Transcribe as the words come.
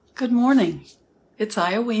Good morning. It's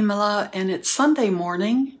Iowimala, and it's Sunday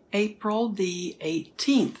morning, April the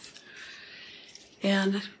 18th.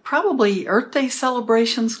 And probably Earth Day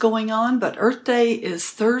celebrations going on, but Earth Day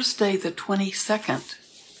is Thursday the 22nd.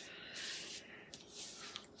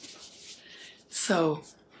 So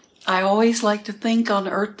I always like to think on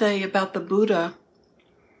Earth Day about the Buddha.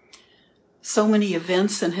 So many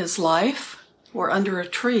events in his life were under a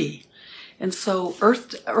tree. And so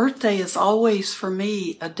Earth Day is always, for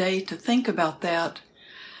me, a day to think about that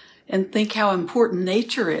and think how important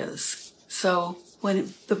nature is. So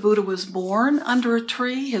when the Buddha was born under a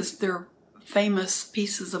tree, there are famous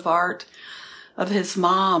pieces of art of his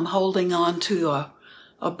mom holding on to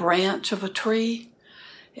a branch of a tree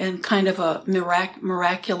and kind of a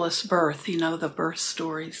miraculous birth, the birth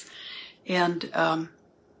stories. And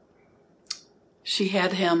she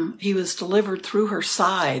had him, he was delivered through her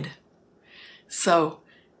side. So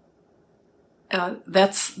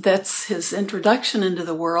that's his introduction into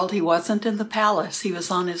the world. He wasn't in the palace. He was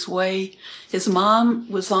on his way. His mom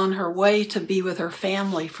was on her way to be with her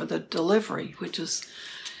family for the delivery, which is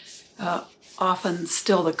often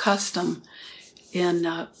still the custom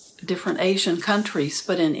in different Asian countries.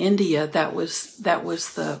 But in India, that was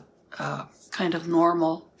the kind of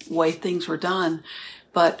normal way things were done.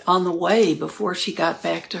 But on the way, before she got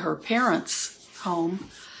back to her parents' home,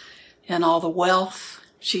 and all the wealth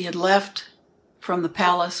she had left from the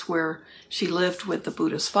palace where she lived with the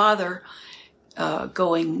Buddha's father,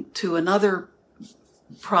 going to another,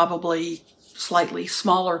 probably slightly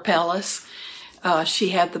smaller palace, she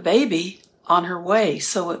had the baby on her way,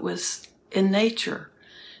 so it was in nature.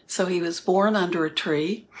 So he was born under a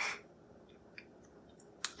tree,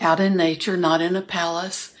 out in nature, not in a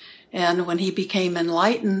palace, and when he became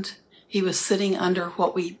enlightened, he was sitting under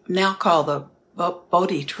what we now call the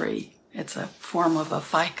Bodhi tree. It's a form of a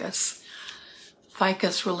ficus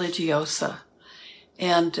religiosa.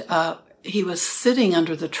 And he was sitting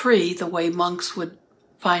under the tree the way monks would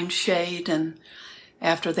find shade, and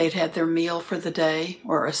after they'd had their meal for the day,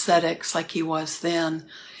 or ascetics like he was then,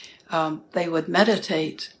 they would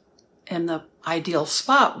meditate, and the ideal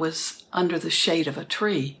spot was under the shade of a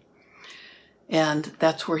tree. And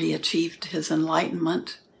that's where he achieved his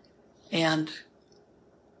enlightenment. And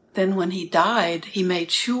then when he died, he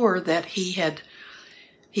made sure that he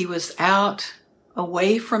was out,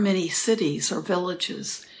 away from any cities or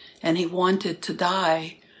villages, and he wanted to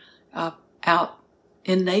die out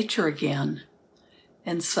in nature again.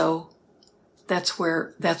 And so that's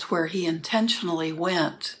where he intentionally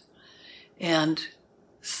went. And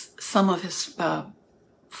some of his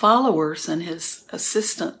followers and his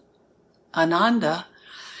assistant Ananda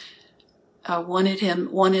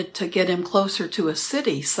wanted to get him closer to a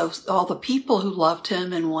city, so all the people who loved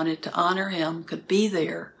him and wanted to honor him could be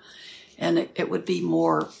there, and it would be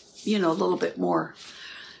more, a little bit more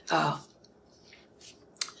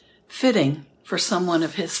fitting for someone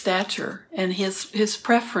of his stature. And his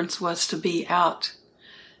preference was to be out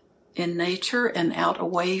in nature and out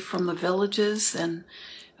away from the villages, and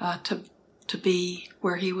to be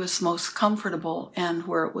where he was most comfortable and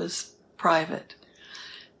where it was private.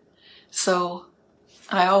 So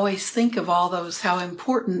I always think of all those, how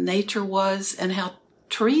important nature was and how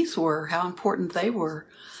trees were, how important they were.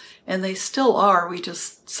 And they still are. We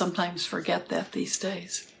just sometimes forget that these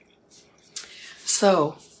days.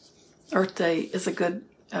 So Earth Day is a good,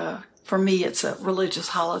 for me, it's a religious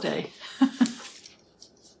holiday.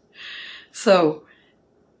 So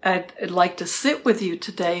I'd like to sit with you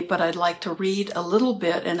today, but I'd like to read a little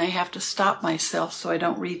bit, and I have to stop myself so I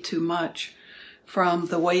don't read too much, from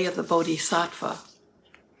The Way of the Bodhisattva.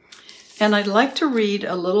 And I'd like to read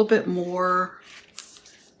a little bit more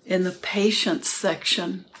in the patience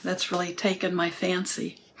section. That's really taken my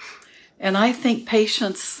fancy. And I think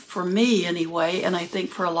patience, for me anyway, and I think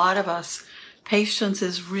for a lot of us, patience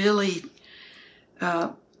is really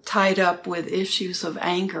tied up with issues of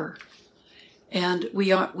anger. And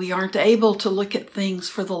we aren't able to look at things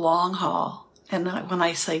for the long haul. And when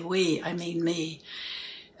I say we, I mean me.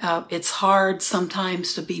 It's hard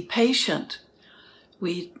sometimes to be patient.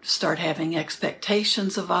 We start having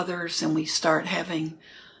expectations of others, and we start having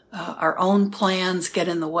our own plans get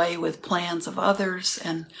in the way with plans of others,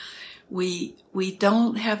 and we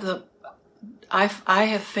don't have I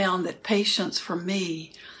have found that patience for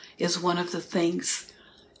me is one of the things.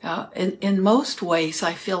 In most ways,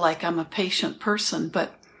 I feel like I'm a patient person,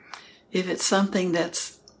 but if it's something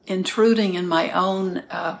that's intruding in my own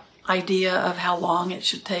idea of how long it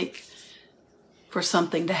should take for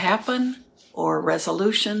something to happen, or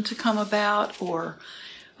resolution to come about, or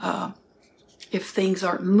if things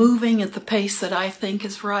aren't moving at the pace that I think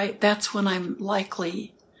is right, that's when I'm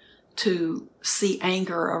likely to see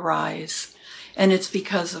anger arise, and it's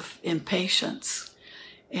because of impatience.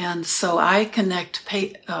 And so I connect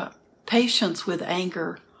patience with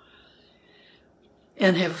anger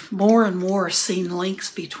and have more and more seen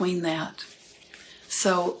links between that.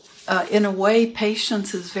 So in a way,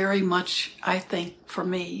 patience is very much, I think, for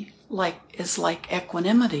me, is like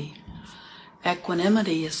equanimity.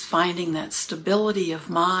 Equanimity is finding that stability of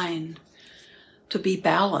mind to be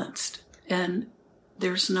balanced. And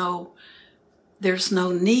there's no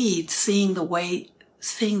need seeing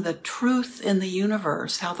the truth in the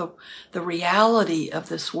universe, how the reality of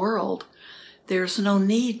this world. There's no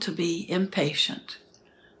need to be impatient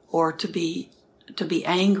or to be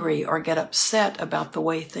angry or get upset about the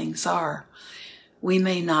way things are. We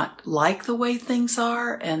may not like the way things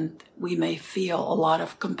are, and we may feel a lot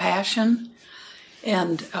of compassion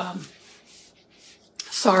and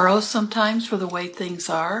sorrow sometimes for the way things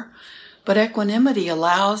are, but equanimity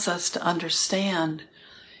allows us to understand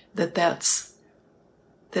that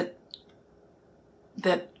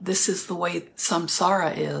this is the way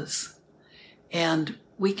samsara is, and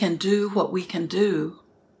we can do what we can do,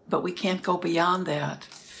 but we can't go beyond that.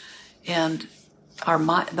 And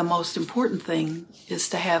the most important thing is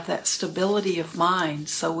to have that stability of mind,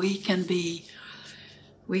 so we can be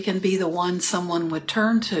the one someone would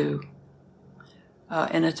turn to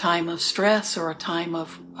in a time of stress or a time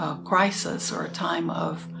of crisis or a time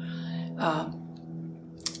of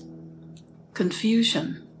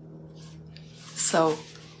confusion. So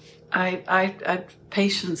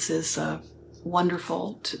patience is a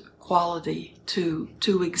wonderful quality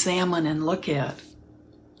to examine and look at.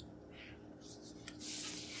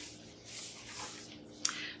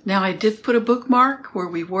 Now, I did put a bookmark where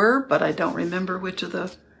we were, but I don't remember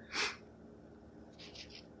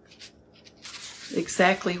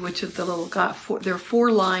exactly which of the little they're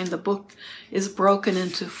 4-line. The book is broken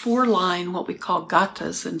into 4-line, what we call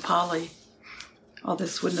gathas in Pali. Oh,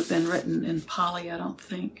 this wouldn't have been written in Pali, I don't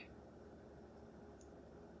think.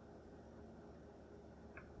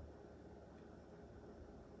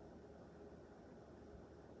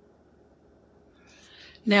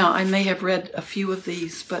 Now, I may have read a few of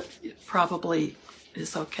these, but it probably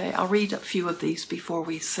is okay. I'll read a few of these before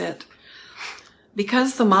we sit.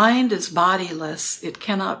 Because the mind is bodiless, it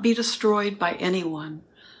cannot be destroyed by anyone.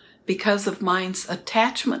 Because of mind's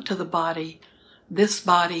attachment to the body, this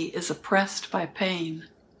body is oppressed by pain.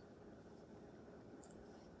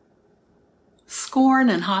 Scorn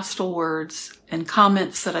and hostile words and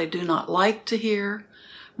comments that I do not like to hear,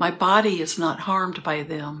 my body is not harmed by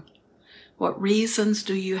them. What reasons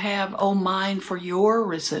do you have, O mind, for your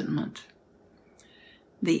resentment?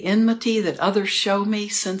 The enmity that others show me,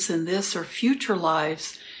 since in this or future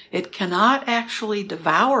lives it cannot actually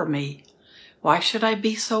devour me, why should I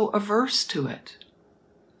be so averse to it?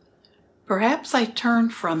 Perhaps I turn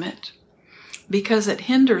from it because it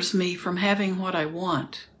hinders me from having what I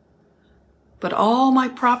want. But all my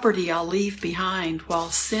property I'll leave behind, while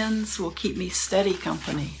sins will keep me steady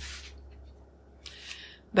company.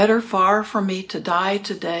 Better far for me to die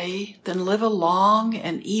today than live a long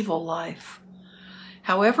and evil life.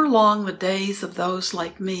 However long the days of those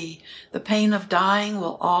like me, the pain of dying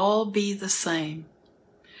will all be the same.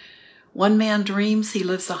 One man dreams he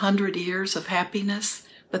lives 100 years of happiness,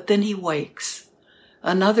 but then he wakes.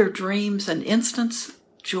 Another dreams an instant's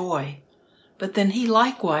joy, but then he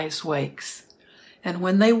likewise wakes. And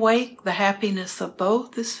when they wake, the happiness of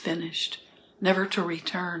both is finished, never to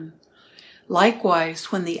return.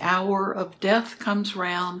 Likewise, when the hour of death comes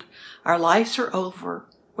round, our lives are over,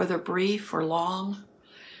 whether brief or long.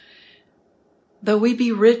 Though we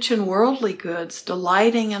be rich in worldly goods,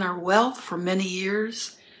 delighting in our wealth for many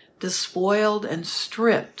years, despoiled and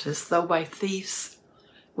stripped as though by thieves,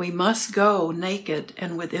 we must go naked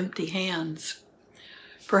and with empty hands.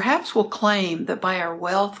 Perhaps we'll claim that by our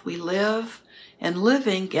wealth we live, and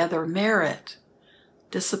living gather merit,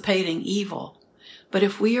 dissipating evil. But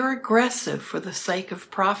if we are aggressive for the sake of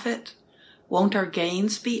profit, won't our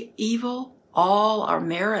gains be evil, all our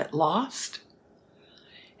merit lost?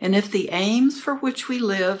 And if the aim for which we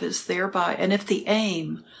live is thereby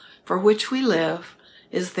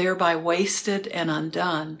wasted and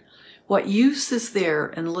undone, what use is there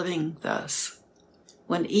in living thus,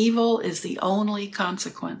 when evil is the only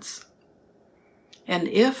consequence? And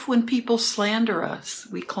if, when people slander us,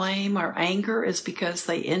 we claim our anger is because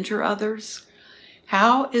they injure others,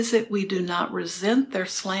 how is it we do not resent their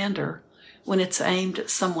slander when it's aimed at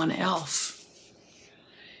someone else?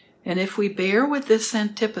 And if we bear with this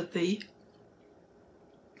antipathy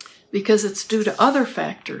because it's due to other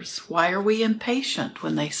factors, why are we impatient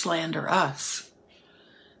when they slander us?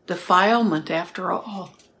 Defilement, after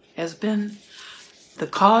all, has been the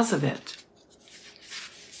cause of it.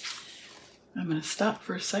 I'm going to stop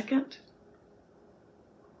for a second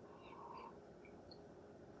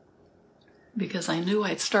because I knew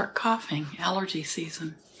I'd start coughing, allergy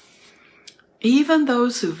season. Even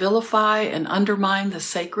those who vilify and undermine the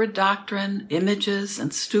sacred doctrine, images,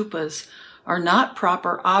 and stupas are not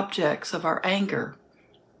proper objects of our anger.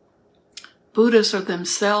 Buddhas are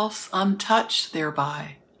themselves untouched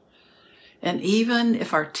thereby. And even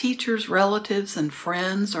if our teachers, relatives, and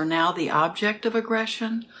friends are now the object of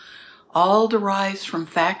aggression, all derives from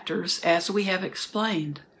factors as we have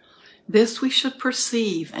explained. This we should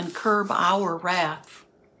perceive and curb our wrath.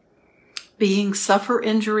 Beings suffer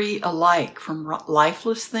injury alike from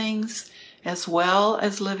lifeless things as well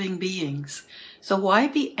as living beings. So why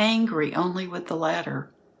be angry only with the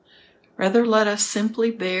latter? Rather let us simply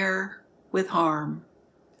bear with harm.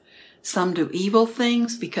 Some do evil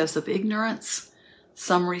things because of ignorance.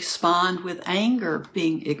 Some respond with anger,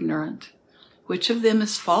 being ignorant. Which of them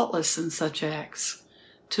is faultless in such acts?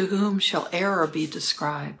 To whom shall error be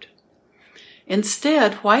described?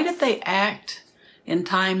 Instead, why did they act in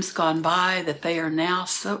times gone by that they are now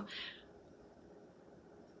so...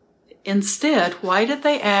 Instead, why did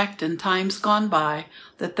they act in times gone by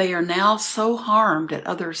that they are now so harmed at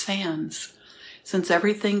others' hands? Since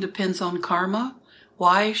everything depends on karma,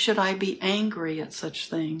 why should I be angry at such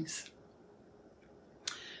things?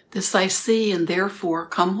 This I see, and therefore,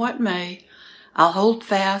 come what may, I'll hold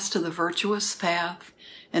fast to the virtuous path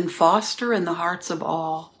and foster in the hearts of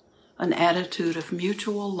all an attitude of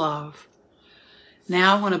mutual love.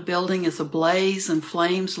 Now, when a building is ablaze and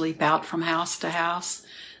flames leap out from house to house,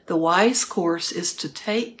 the wise course is to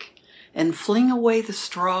take and fling away the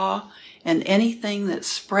straw and anything that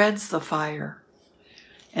spreads the fire.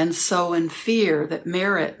 And so, in fear that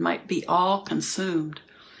merit might be all consumed,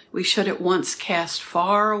 we should at once cast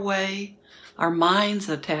far away our mind's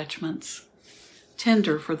attachments,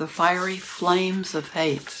 tender for the fiery flames of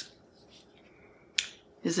hate.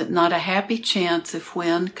 Is it not a happy chance if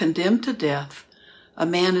when, condemned to death, a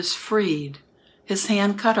man is freed, his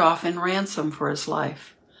hand cut off in ransom for his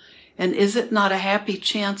life? And is it not a happy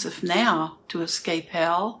chance if now, to escape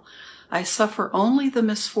hell, I suffer only the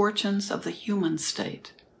misfortunes of the human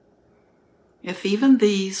state? If even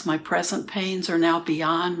these, my present pains, are now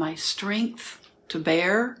beyond my strength to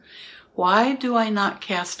bear, why do I not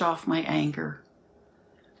cast off my anger,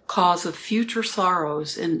 cause of future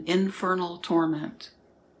sorrows and infernal torment?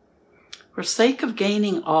 For sake of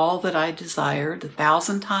gaining all that I desired,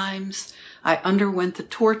 1,000 times I underwent the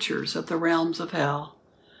tortures of the realms of hell,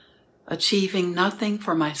 achieving nothing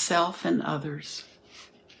for myself and others.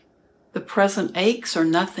 The present aches are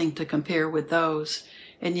nothing to compare with those,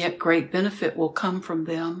 and yet great benefit will come from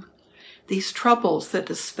them. These troubles that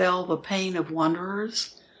dispel the pain of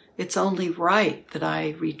wanderers, it's only right that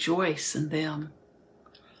I rejoice in them.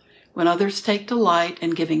 When others take delight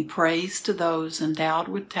in giving praise to those endowed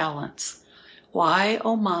with talents, why,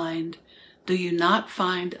 O mind, do you not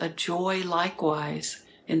find a joy likewise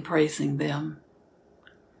in praising them?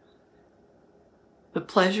 The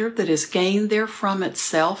pleasure that is gained therefrom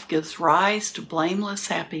itself gives rise to blameless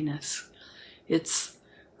happiness. It's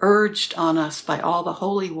urged on us by all the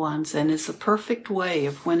holy ones and is a perfect way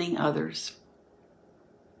of winning others.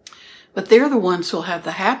 But they're the ones who'll have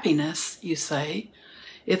the happiness, you say.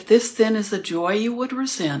 If this then is the joy you would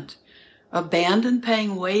resent, abandon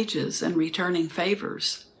paying wages and returning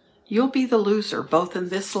favors. You'll be the loser both in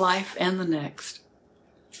this life and the next.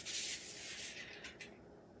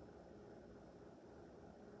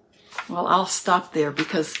 Well, I'll stop there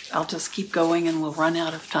because I'll just keep going and we'll run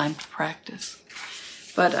out of time to practice.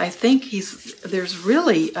 But I think he's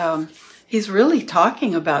really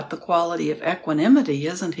talking about the quality of equanimity,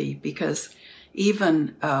 isn't he? Because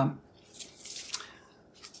even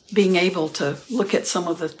being able to look at some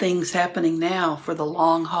of the things happening now for the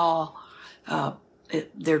long haul,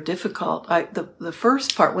 they're difficult. The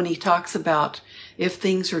first part when he talks about if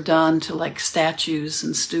things are done to like statues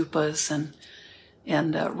and stupas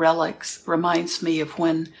and relics reminds me of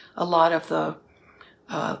when a lot of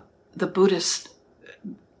the Buddhist,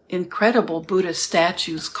 incredible Buddhist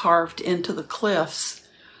statues carved into the cliffs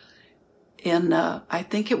in, I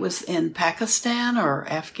think it was in Pakistan or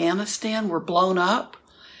Afghanistan, were blown up.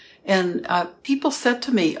 And people said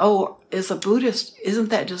to me, "Oh, as a Buddhist, isn't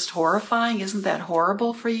that just horrifying? Isn't that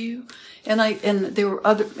horrible for you?" And there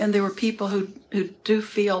were people who do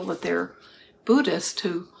feel that they're Buddhist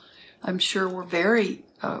who I'm sure were very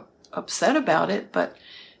upset about it. But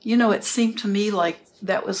it seemed to me like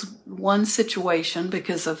that was one situation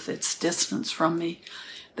because of its distance from me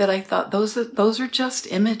that I thought those are just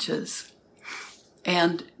images.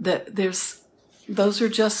 And those are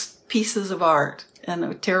just pieces of art, and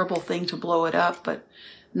a terrible thing to blow it up, but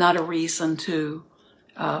not a reason to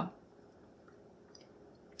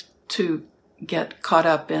get caught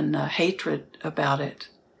up in hatred about it.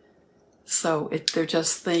 So they're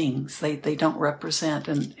just things. They don't represent,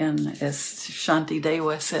 and as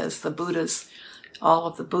Shantideva says, the Buddhas, all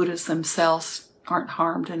of the Buddhas themselves aren't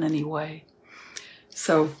harmed in any way.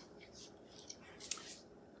 So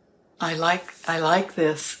I like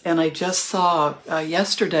this, and I just saw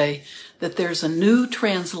yesterday that there's a new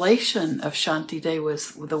translation of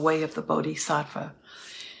Shantideva's The Way of the Bodhisattva,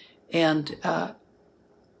 and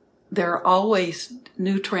there are always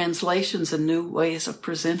new translations and new ways of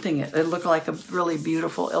presenting it. It looked like a really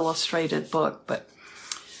beautiful illustrated book, but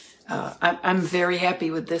I'm very happy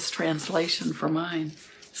with this translation for mine.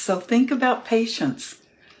 So think about patience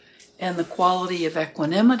and the quality of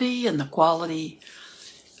equanimity and the quality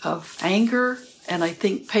of anger, and I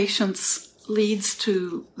think patience leads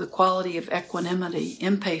to the quality of equanimity.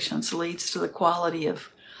 Impatience leads to the quality of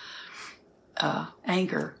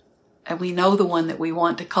anger. And we know the one that we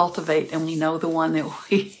want to cultivate, and we know the one that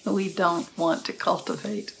we don't want to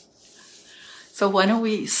cultivate. So why don't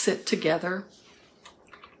we sit together?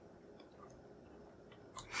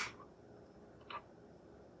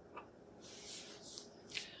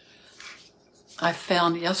 I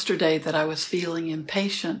found yesterday that I was feeling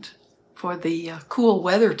impatient for the cool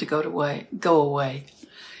weather to go away.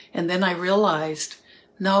 And then I realized,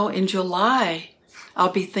 no, in July,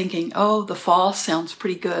 I'll be thinking, oh, the fall sounds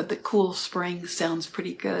pretty good. The cool spring sounds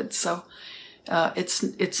pretty good. So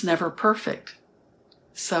it's never perfect.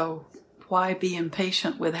 So why be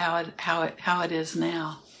impatient with how it is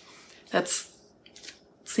now? That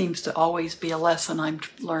seems to always be a lesson I'm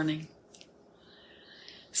learning.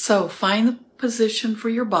 So find the position for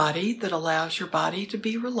your body that allows your body to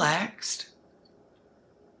be relaxed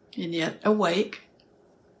and yet awake.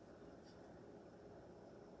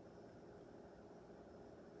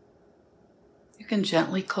 You can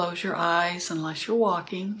gently close your eyes unless you're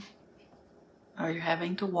walking or you're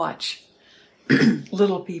having to watch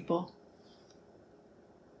little people.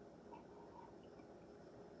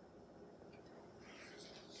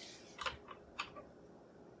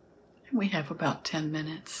 We have about 10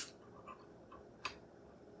 minutes.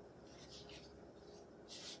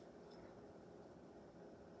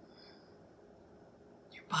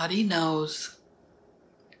 Your body knows.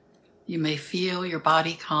 You may feel your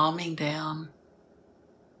body calming down.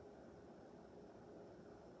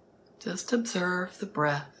 Just observe the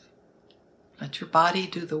breath. Let your body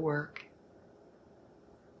do the work.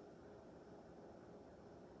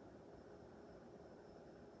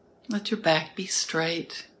 Let your back be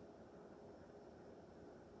straight.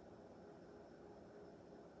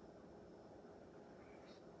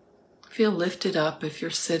 Feel lifted up if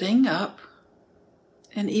you're sitting up,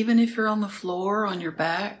 and even if you're on the floor on your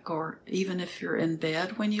back, or even if you're in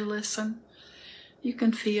bed when you listen, you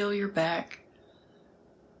can feel your back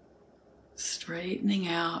straightening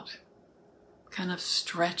out, kind of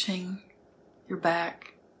stretching your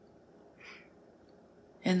back,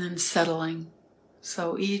 and then settling.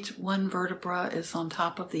 So each one vertebra is on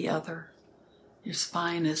top of the other. Your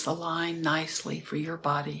spine is aligned nicely for your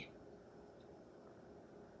body.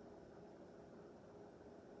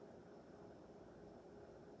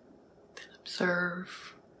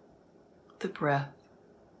 Observe the breath.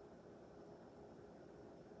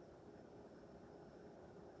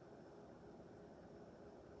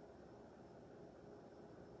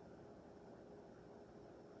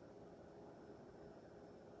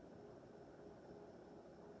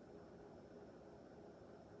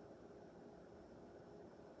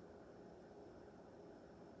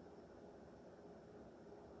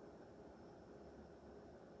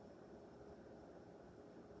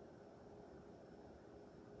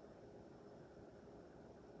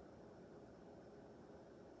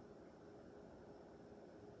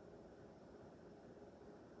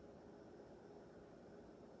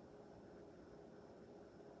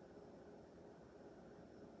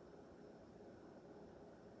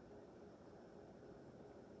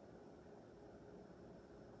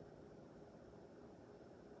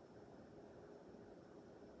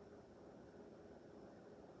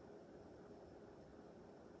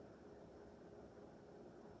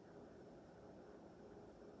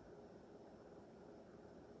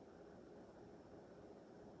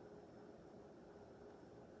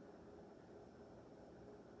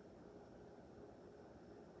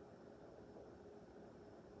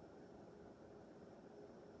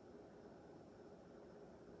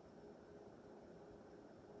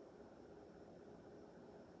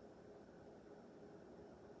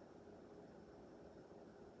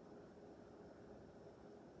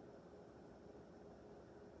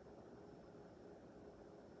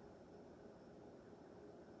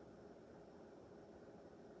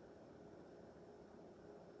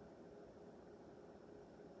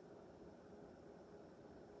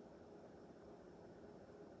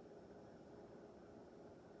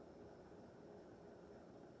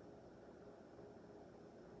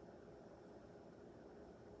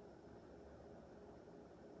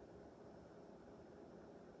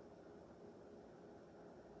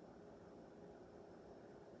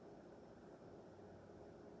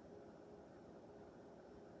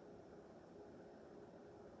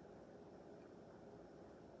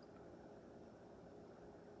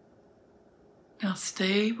 Now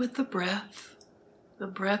stay with the breath. The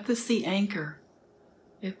breath is the anchor.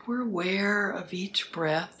 If we're aware of each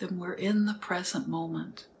breath, then we're in the present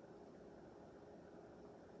moment.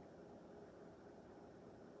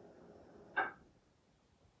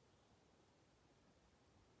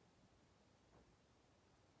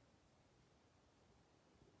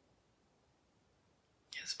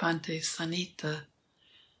 As Bhante Sanita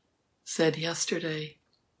said yesterday,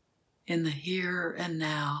 in the here and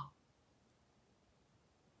now.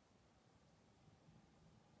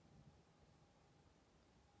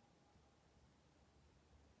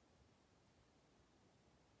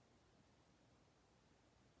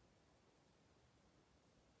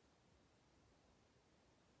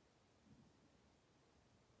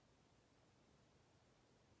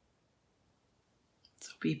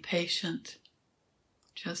 So be patient.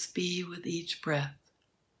 Just be with each breath.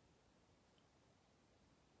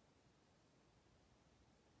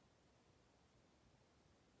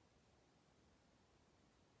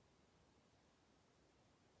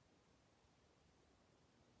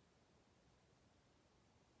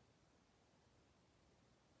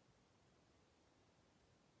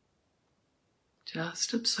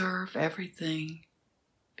 Just observe everything.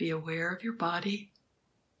 Be aware of your body.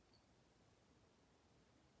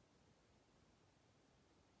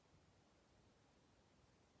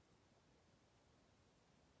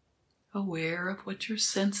 Aware of what your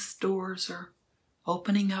sense doors are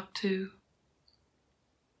opening up to.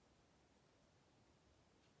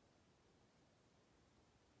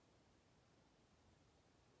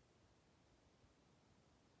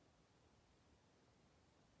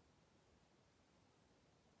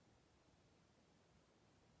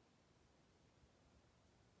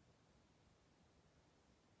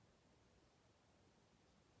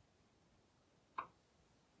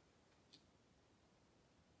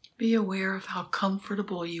 Be aware of how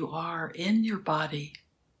comfortable you are in your body.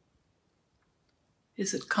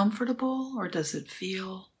 Is it comfortable or does it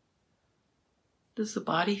feel? Does the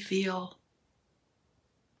body feel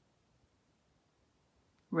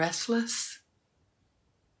restless?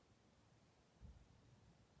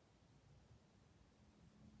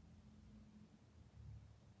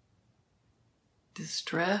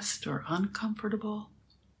 Distressed or uncomfortable?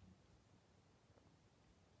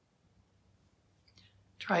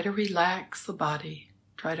 Try to relax the body.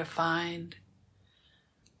 Try to find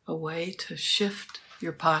a way to shift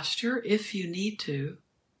your posture if you need to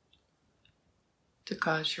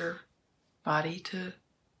cause your body to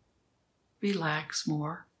relax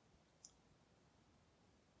more.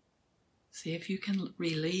 See if you can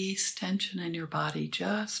release tension in your body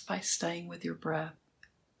just by staying with your breath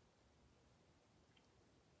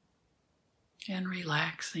and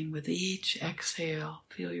relaxing with each exhale.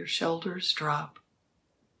 Feel your shoulders drop.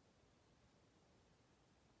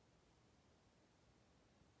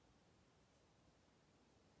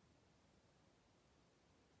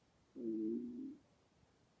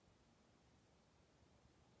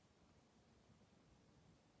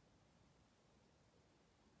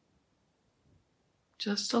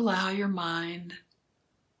 Just allow your mind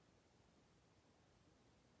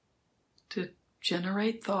to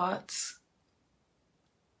generate thoughts,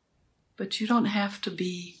 but you don't have to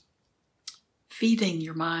be feeding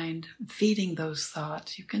your mind, feeding those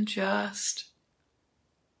thoughts. You can just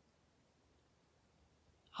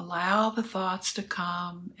allow the thoughts to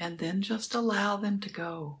come and then just allow them to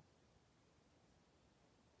go.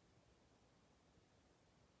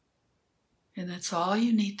 And that's all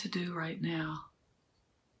you need to do right now.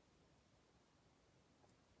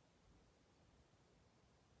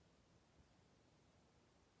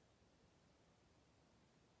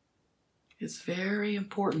 It's very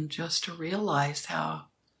important just to realize how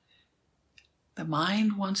the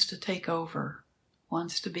mind wants to take over,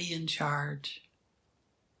 wants to be in charge,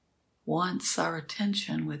 wants our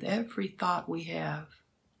attention with every thought we have.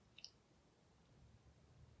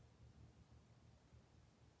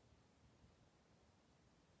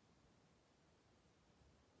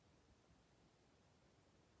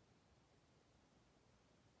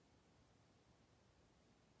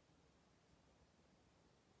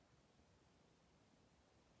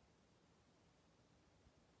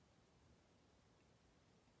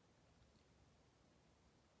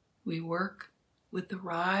 We work with the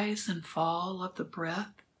rise and fall of the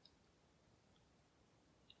breath.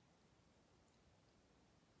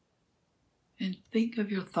 And think of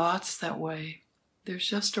your thoughts that way. There's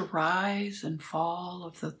just a rise and fall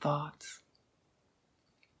of the thoughts.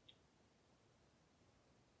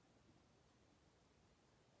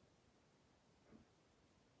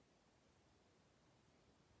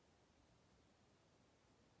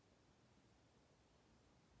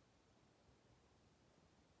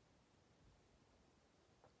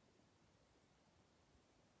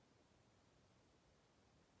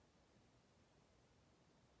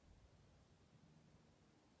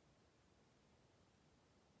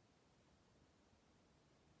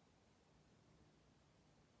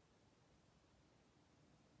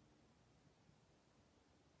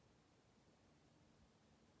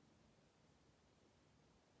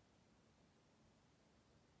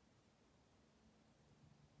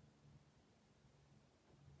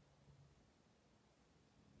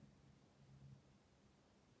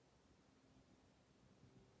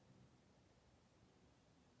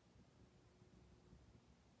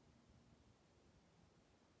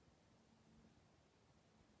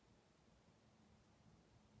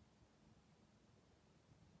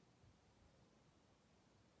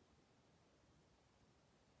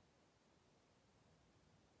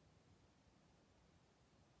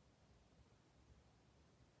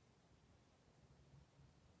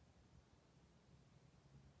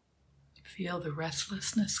 Feel the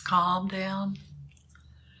restlessness calm down.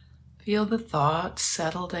 Feel the thoughts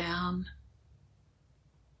settle down.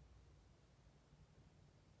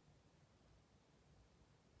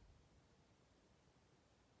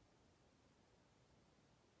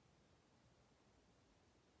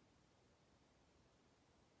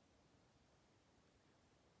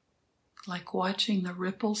 Like watching the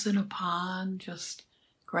ripples in a pond just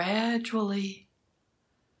gradually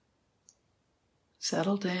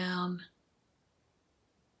settle down.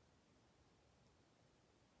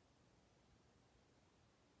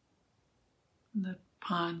 The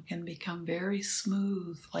pond can become very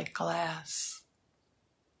smooth like glass.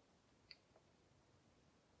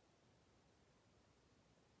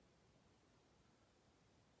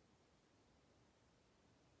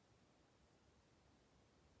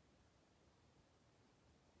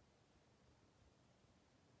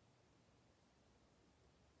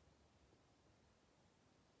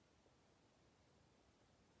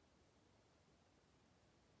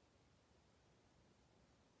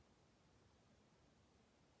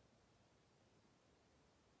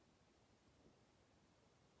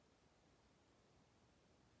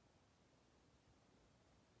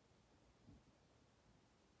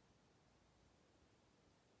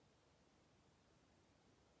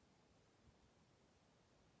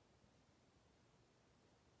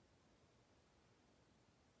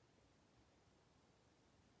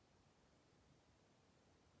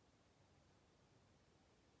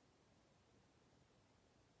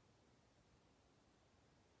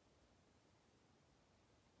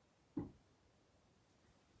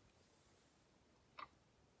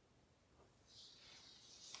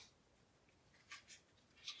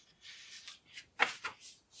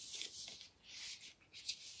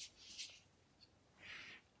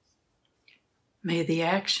 May the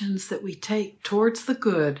actions that we take towards the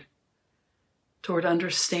good, toward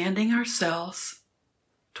understanding ourselves,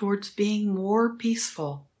 towards being more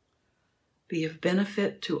peaceful, be of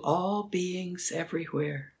benefit to all beings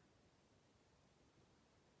everywhere.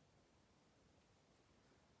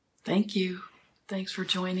 Thank you. Thanks for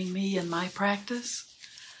joining me in my practice.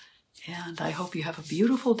 And I hope you have a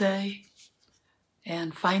beautiful day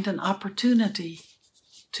and find an opportunity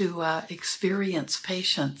to experience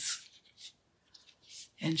patience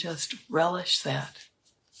and just relish that.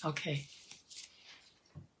 Okay.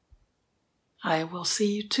 I will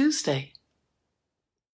see you Tuesday.